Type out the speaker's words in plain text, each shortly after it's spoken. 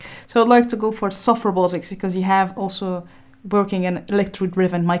So I'd like to go for soft robotics because you have also working an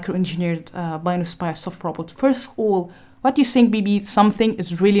electro-driven, micro-engineered, bio-inspired soft robot. First of all, what do you think maybe something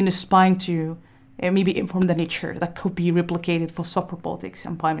is really inspiring to you, maybe from the nature that could be replicated for soft robotics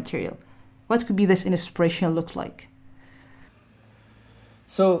and biomaterial? What could be this inspiration look like?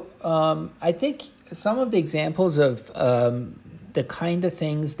 So I think some of the examples of the kind of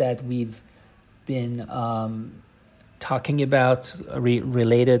things that we've been talking about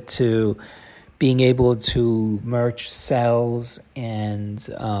related to being able to merge cells and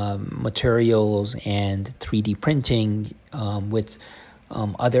materials and 3D printing with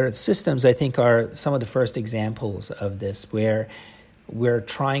other systems, I think are some of the first examples of this, where we're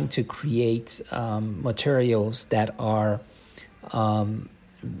trying to create materials that are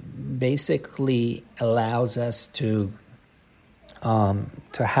basically allows us to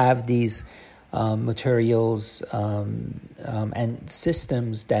have these materials and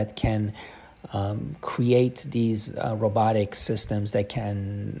systems that can create these robotic systems that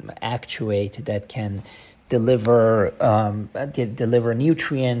can actuate, that can deliver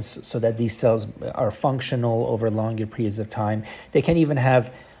nutrients so that these cells are functional over longer periods of time. They can even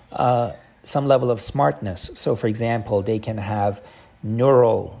have some level of smartness. So, for example, they can have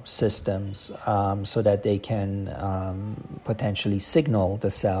neural systems so that they can potentially signal the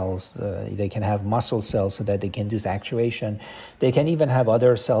cells. They can have muscle cells so that they can do actuation. They can even have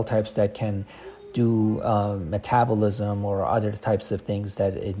other cell types that can do metabolism or other types of things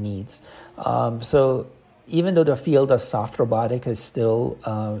that it needs. So even though the field of soft robotic is still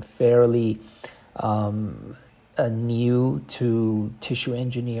fairly new to tissue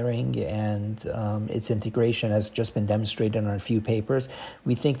engineering and its integration has just been demonstrated on a few papers,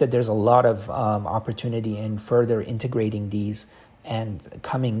 we think that there's a lot of opportunity in further integrating these and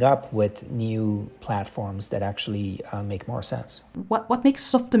coming up with new platforms that actually make more sense. What makes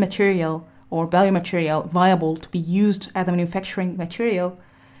soft material or biomaterial viable to be used as a manufacturing material?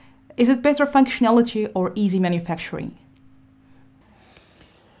 Is it better functionality or easy manufacturing?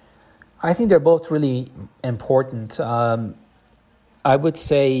 I think they're both really important. I would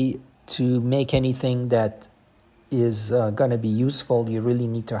say to make anything that is going to be useful, you really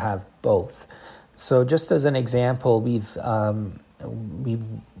need to have both. So just as an example, we've done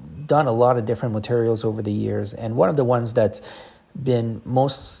a lot of different materials over the years, and one of the ones that's been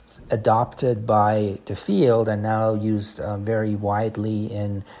most adopted by the field and now used very widely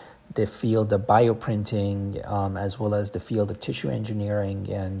in the field of bioprinting as well as the field of tissue engineering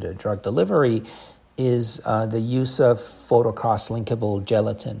and drug delivery is the use of photocross-linkable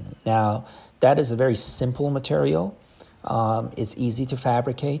gelatin. Now, that is a very simple material. It's easy to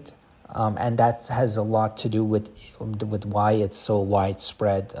fabricate, and that has a lot to do with why it's so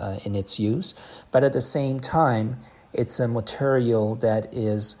widespread in its use. But at the same time, it's a material that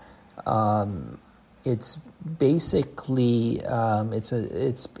is it's basically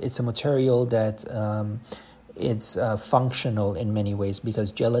it's a material that it's functional in many ways,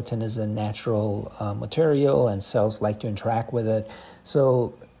 because gelatin is a natural material and cells like to interact with it.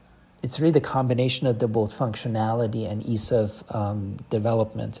 So it's really the combination of the both functionality and ease of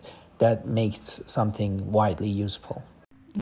development that makes something widely useful.